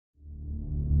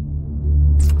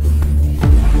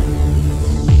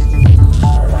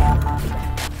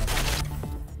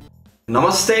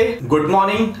Namaste, good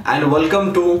morning and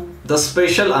welcome to the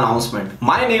special announcement.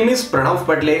 My name is Pranav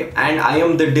Patle and I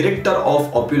am the Director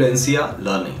of OPULENCIA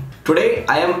Learning. Today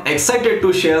I am excited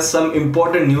to share some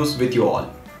important news with you all.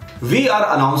 We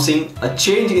are announcing a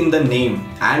change in the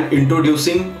name and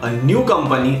introducing a new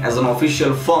company as an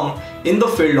official firm in the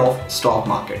field of stock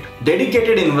market.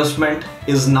 Dedicated investment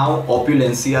is now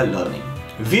OPULENCIA Learning.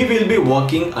 We will be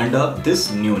working under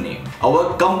this new name.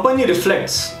 Our company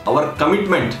reflects our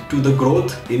commitment to the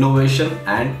growth, innovation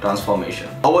and transformation.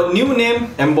 Our new name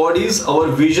embodies our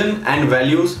vision and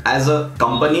values as a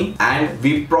company, and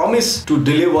we promise to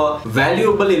deliver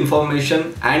valuable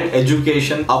information and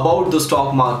education about the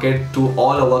stock market to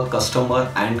all our customers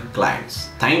and clients.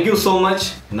 Thank you so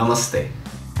much. Namaste.